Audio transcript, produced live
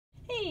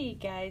Hey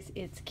guys,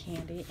 it's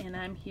Candy and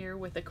I'm here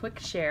with a quick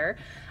share.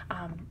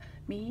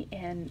 Me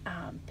and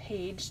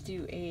Paige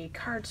do a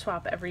card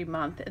swap every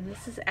month, and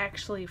this is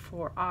actually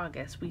for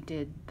August. We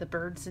did the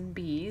birds and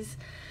bees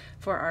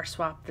for our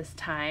swap this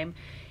time,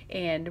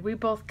 and we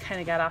both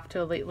kind of got off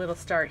to a late little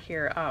start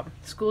here.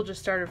 School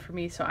just started for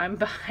me, so I'm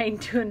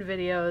behind doing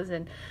videos,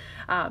 and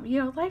you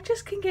know, life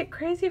just can get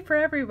crazy for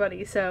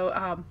everybody.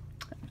 So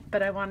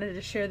but I wanted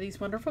to share these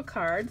wonderful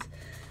cards.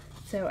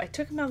 So I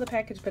took them out of the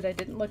package, but I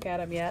didn't look at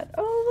them yet.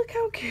 Oh, look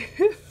how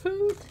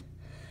cute.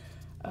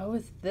 Oh,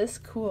 is this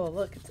cool?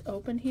 Look, it's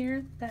open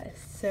here. That is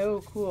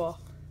so cool.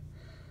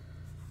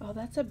 Oh,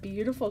 that's a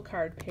beautiful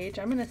card, Paige.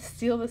 I'm going to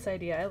steal this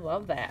idea. I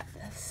love that.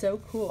 That's so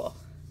cool.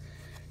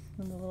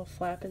 And the little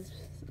flap is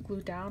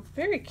glued down.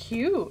 Very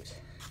cute.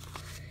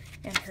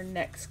 And her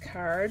next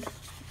card.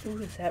 Ooh,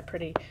 is that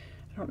pretty?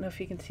 I don't know if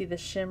you can see the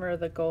shimmer of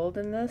the gold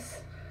in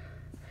this.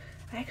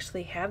 I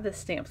actually have this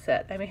stamp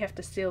set. I may have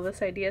to steal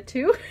this idea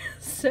too.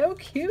 So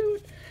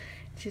cute.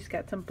 She's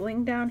got some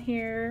bling down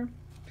here,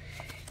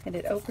 and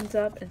it opens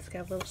up and it's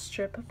got a little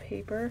strip of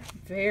paper.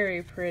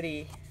 Very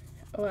pretty.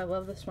 Oh, I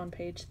love this one,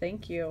 Paige.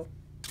 Thank you.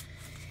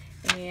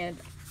 And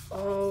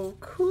oh,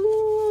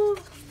 cool.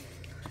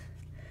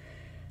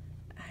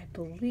 I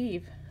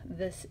believe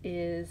this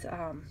is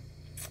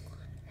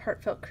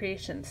Heartfelt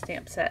Creation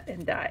stamp set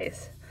and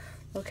dies.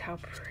 Look how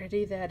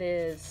pretty that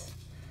is.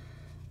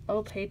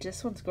 Oh, Paige,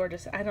 this one's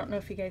gorgeous. I don't know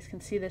if you guys can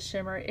see the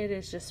shimmer. It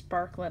is just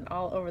sparkling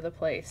all over the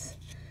place.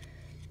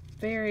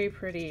 Very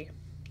pretty.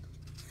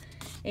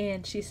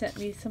 And she sent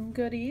me some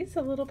goodies,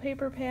 a little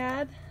paper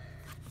pad.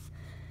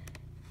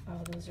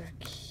 Oh, those are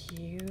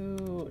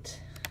cute.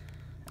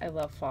 I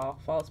love fall.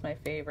 Fall is my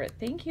favorite.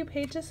 Thank you,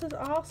 Paige. This is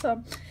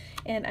awesome.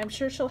 And I'm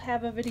sure she'll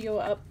have a video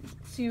up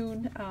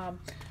soon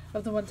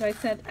of the ones I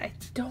sent. I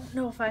don't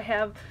know if I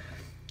have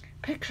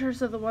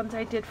pictures of the ones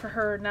I did for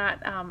her or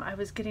not. I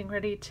was getting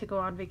ready to go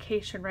on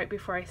vacation right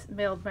before I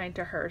mailed mine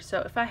to her, so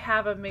if I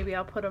have them, maybe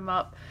I'll put them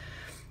up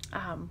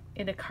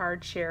in a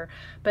card share.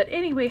 But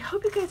anyway,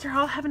 hope you guys are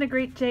all having a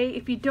great day.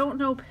 If you don't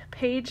know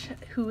Paige,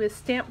 who is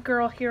Stamp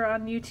Girl here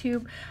on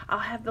YouTube, I'll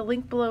have the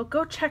link below.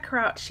 Go check her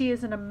out. She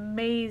is an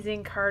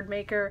amazing card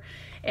maker,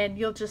 and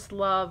you'll just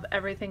love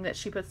everything that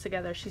she puts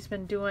together. She's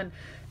been doing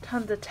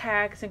tons of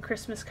tags and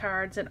Christmas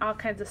cards and all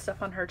kinds of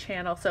stuff on her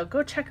channel, so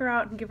go check her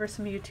out and give her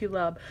some YouTube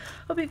love.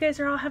 Hope you guys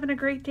are all having a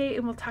great day,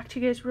 and we'll talk to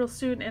you guys real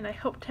soon. And I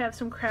hope to have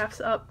some crafts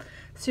up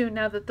soon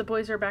now that the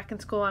boys are back in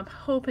school. I'm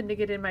hoping to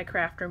get in my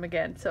craft room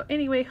again. So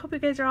anyway, hope you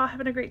guys are all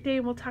having a great day,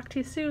 and we'll talk to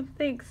you soon.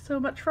 Thanks so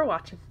much for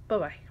watching.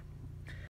 Bye-bye.